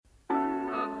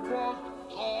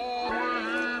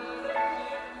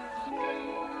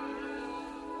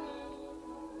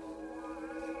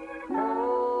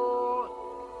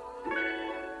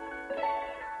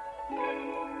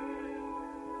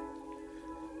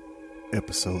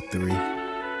Episode 3.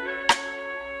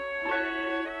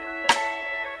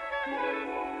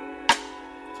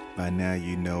 By now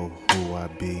you know who I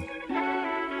be.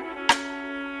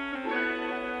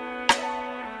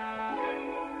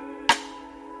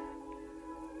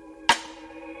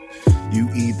 You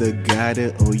either got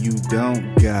it or you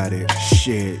don't got it.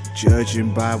 Shit,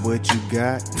 judging by what you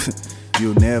got,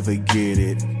 you'll never get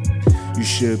it. You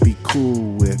should be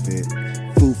cool with it.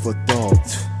 Food for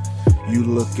thought. You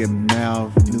looking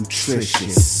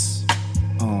malnutritious.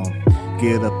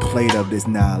 Get a plate of this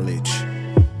knowledge.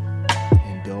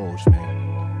 Indulge,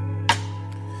 man.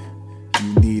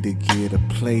 You need to get a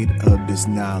plate of this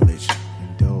knowledge.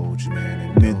 Indulge,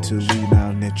 man. Mentally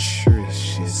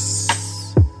malnutritious.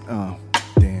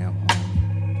 Damn,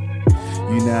 homie.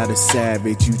 You're not a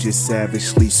savage, you just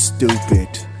savagely stupid.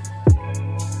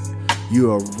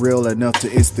 You are real enough to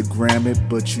Instagram it,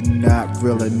 but you're not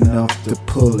real enough to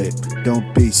pull it.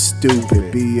 Don't be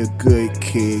stupid, be a good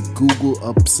kid. Google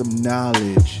up some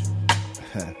knowledge.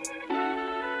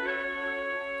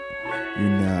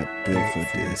 You're not built for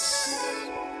this.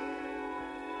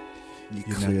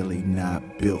 You're clearly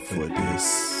not built for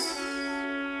this.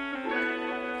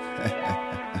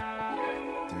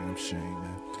 Damn shame,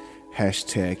 man.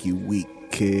 Hashtag you weak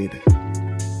kid.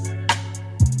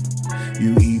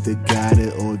 You either got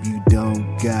it or you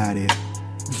don't got it.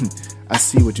 I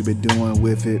see what you've been doing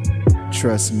with it.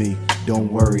 Trust me,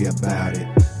 don't worry about it.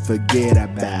 Forget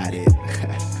about it.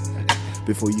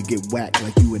 Before you get whacked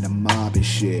like you in a mob and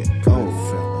shit. Oh,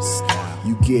 fella style.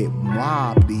 You get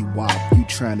mobbly wop. You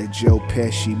tryna Joe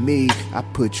Pesci me. I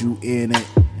put you in an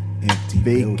empty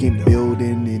vacant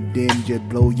building and then just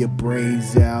blow your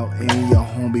brains out. And your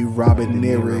homie Robert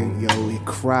Niro, yo, he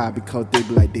cry because they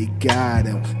be like they got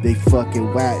him. They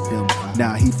fucking whacked him.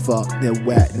 Now he fucked and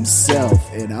whacked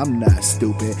himself. And I'm not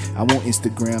stupid. I won't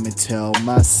Instagram and tell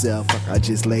myself. I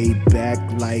just laid back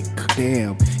like,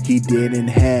 damn, he didn't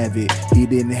have it. He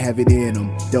didn't have it in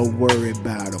him. Don't worry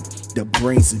about him. The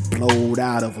brains is blowed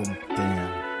out of him.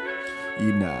 Damn,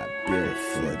 you're not built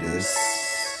for this.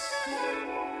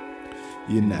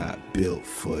 You're not built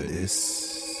for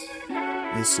this.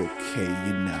 It's okay,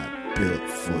 you're not built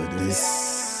for this.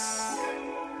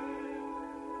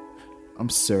 I'm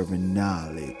serving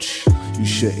knowledge. You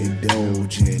should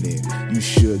indulge in it. You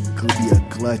should be a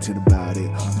glutton about it.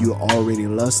 You're already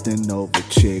lusting over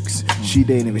chicks. She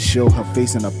didn't even show her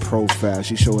face in her profile.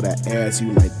 She showed her ass.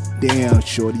 You like, damn,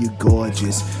 shorty, you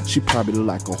gorgeous. She probably look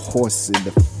like a horse in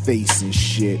the face and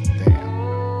shit. Damn.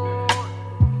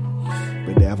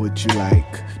 But that's what you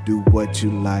like. Do what you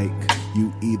like.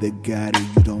 You either got it,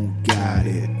 you don't got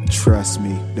it. Trust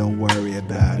me, don't worry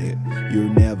about it.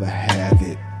 You'll never have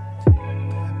it.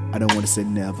 I don't want to say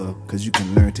never, cause you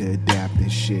can learn to adapt and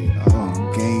shit.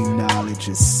 Gain knowledge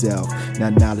yourself,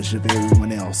 not knowledge of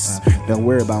everyone else. Don't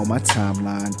worry about my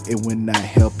timeline, it will not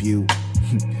help you.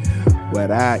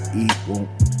 What I eat won't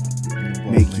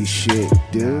make you shit,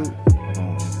 dude.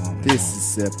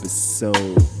 This is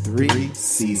episode 3,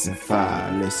 season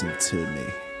 5. Listen to me.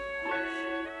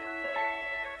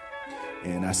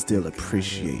 And I still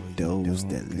appreciate those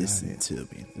that listen to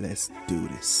me. Let's do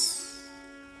this.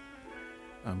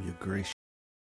 I'm your gracious